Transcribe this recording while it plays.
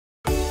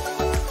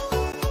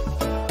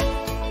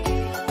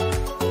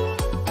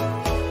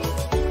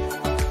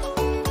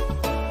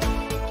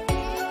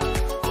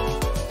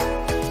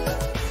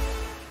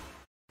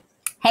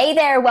Hey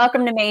there,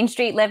 welcome to Main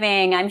Street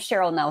Living. I'm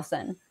Cheryl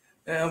Nelson.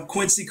 I'm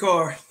Quincy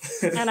Carr.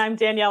 And I'm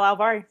Danielle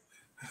Alvari.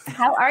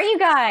 How are you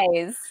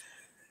guys?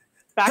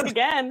 Back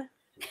again.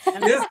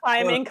 And this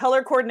time in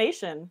color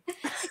coordination.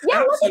 Yeah,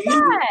 look at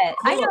that.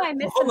 I know I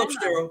missed Hold up,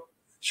 Cheryl.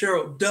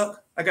 Cheryl,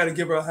 duck. I got to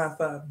give her a high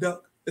five.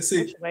 Duck. Let's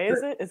see. Which way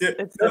is it?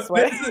 It's this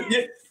way.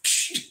 Yeah.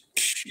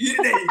 Yeah,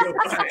 there you go.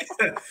 Right.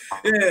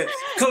 Yeah,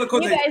 color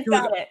coordination. You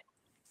guys got it.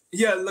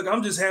 Yeah, look,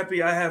 I'm just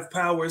happy I have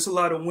power. It's a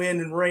lot of wind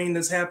and rain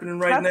that's happening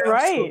right now. That's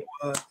right.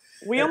 So,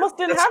 we almost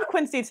didn't have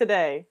Quincy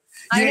today.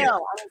 I know.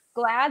 I'm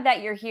glad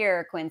that you're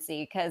here,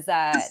 Quincy, because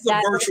this is a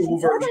virtual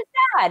version.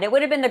 Sad. It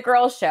would have been the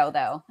girls' show,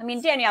 though. I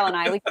mean, Danielle and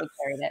I, we could have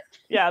carried it.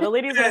 Yeah, the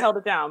ladies would have held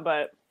it down,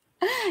 but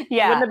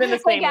yeah, it wouldn't have been the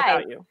same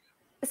without you.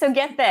 So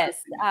get this,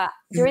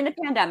 during the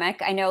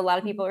pandemic, I know a lot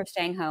of people are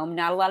staying home.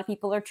 Not a lot of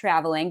people are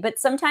traveling, but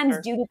sometimes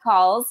duty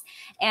calls,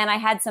 and I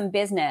had some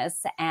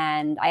business,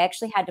 and I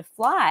actually had to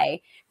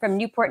fly from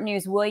Newport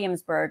News,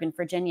 Williamsburg in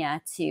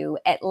Virginia to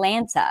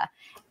Atlanta.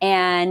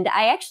 And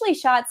I actually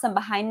shot some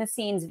behind the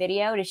scenes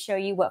video to show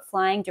you what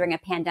flying during a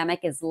pandemic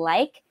is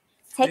like.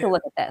 Take a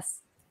look at this.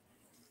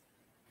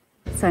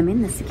 So I'm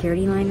in the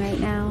security line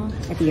right now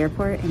at the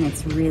airport, and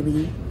it's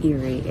really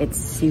eerie. It's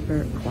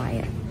super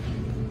quiet.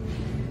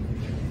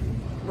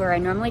 Where I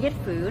normally get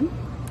food,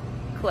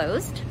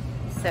 closed.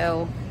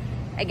 So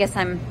I guess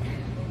I'm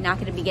not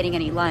gonna be getting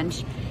any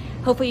lunch.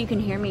 Hopefully you can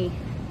hear me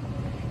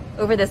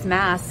over this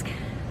mask.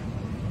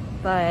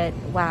 But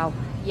wow,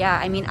 yeah,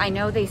 I mean, I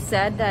know they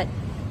said that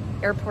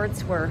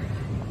airports were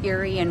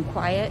eerie and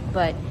quiet,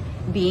 but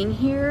being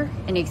here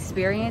and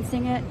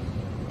experiencing it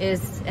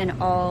is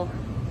an all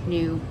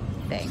new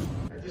thing.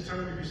 At this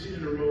time, if you're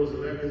seated in rows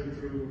 11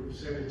 through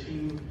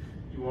 17,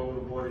 you all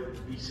will board at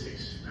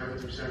B6, 11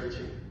 through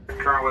 17.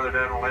 Current weather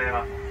down in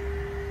Atlanta.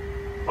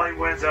 Light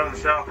winds out of the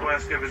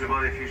southwest, good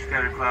visibility, a few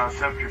scattered clouds,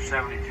 temperature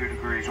 72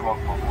 degrees.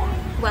 Welcome on board.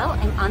 Well,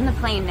 I'm on the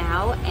plane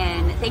now,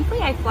 and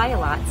thankfully I fly a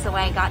lot, so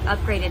I got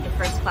upgraded to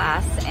first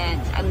class, and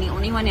I'm the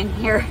only one in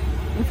here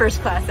in first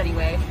class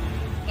anyway.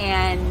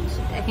 And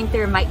I think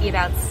there might be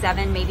about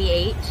 7, maybe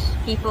 8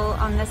 people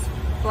on this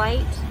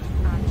flight.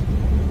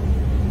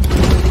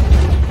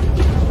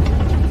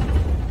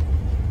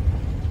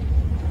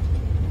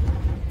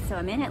 So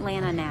I'm in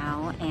Atlanta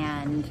now,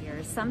 and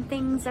here some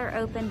things are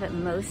open, but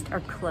most are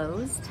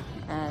closed,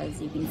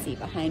 as you can see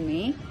behind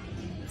me.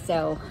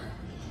 So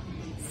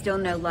still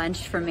no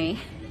lunch for me.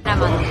 I'm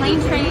on the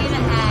plane train,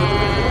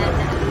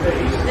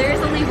 and there's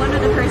only one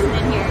other person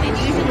in here, and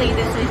usually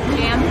this is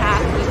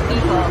jam-packed with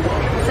people.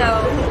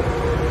 So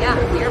yeah,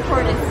 the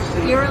airport is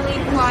eerily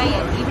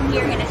quiet, even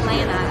here in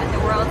Atlanta, at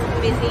the world's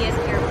busiest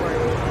airport.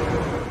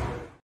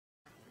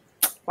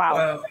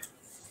 Wow.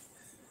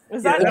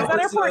 Is that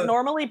airport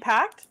normally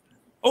packed?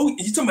 Oh,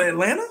 you talking about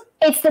Atlanta?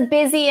 It's the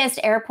busiest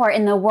airport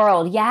in the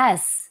world.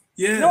 Yes.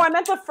 Yeah. No, I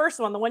meant the first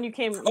one, the one you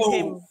came.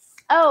 Oh,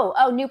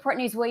 Newport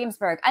News,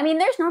 Williamsburg. I mean,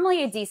 there's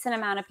normally a decent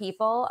amount of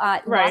people.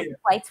 Right.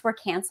 Flights were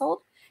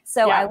canceled.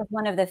 So I was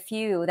one of the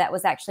few that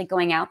was actually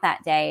going out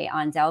that day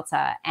on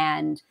Delta.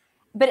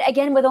 But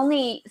again, with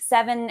only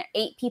 7,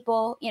 8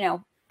 people,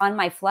 on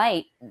my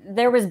flight,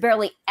 there was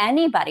barely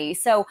anybody.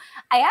 So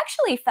I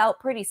actually felt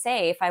pretty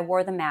safe. I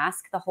wore the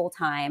mask the whole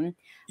time.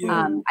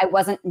 Yeah. I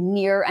wasn't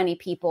near any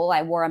people.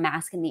 I wore a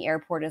mask in the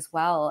airport as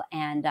well.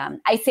 And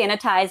I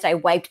sanitized, I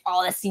wiped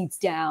all the seats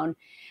down,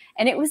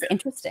 and it was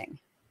interesting.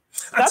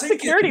 That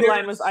security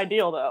line was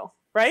ideal though,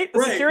 right?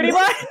 The security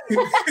line?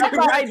 That's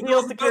our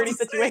ideal security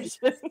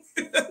situation.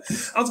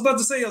 I was about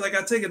to say,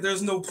 I take it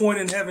there's no point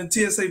in having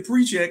TSA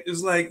pre-check.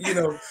 It's like,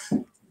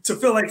 to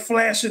feel like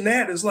flashing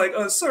that is like,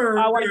 sir,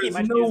 there's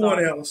no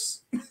one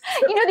else.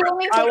 The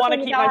only I want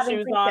to keep my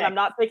shoes on. I'm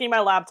not taking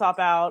my laptop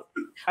out.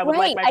 I would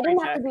like my I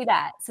didn't have to do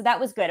that. So that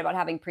was good about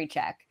having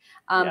pre-check.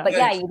 But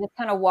yeah, you just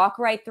kind of walk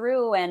right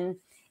through, and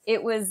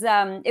it was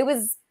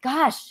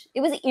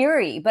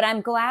eerie, but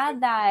I'm glad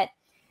that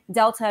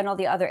Delta and all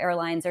the other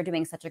airlines are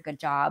doing such a good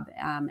job.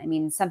 I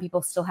mean, some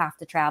people still have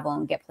to travel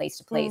and get place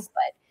to place,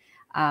 but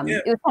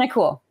it was kind of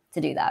cool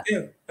to do that.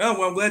 Yeah. Oh,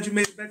 well, I'm glad you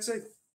made it back safe.